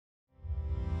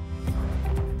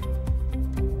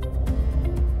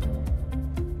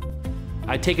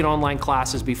I'd taken online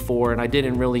classes before, and I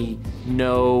didn't really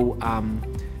know,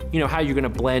 you know, how you're going to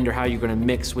blend or how you're going to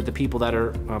mix with the people that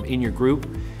are in your group.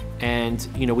 And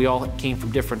you know, we all came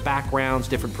from different backgrounds,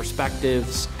 different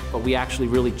perspectives, but we actually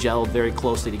really gelled very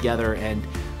closely together and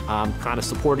kind of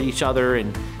supported each other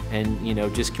and you know,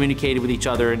 just communicated with each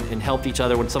other and helped each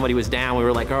other when somebody was down. We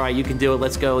were like, all right, you can do it,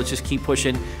 let's go, let's just keep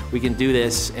pushing, we can do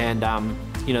this. And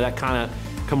you know, that kind of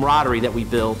camaraderie that we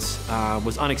built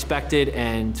was unexpected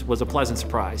and was a pleasant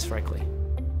surprise, frankly.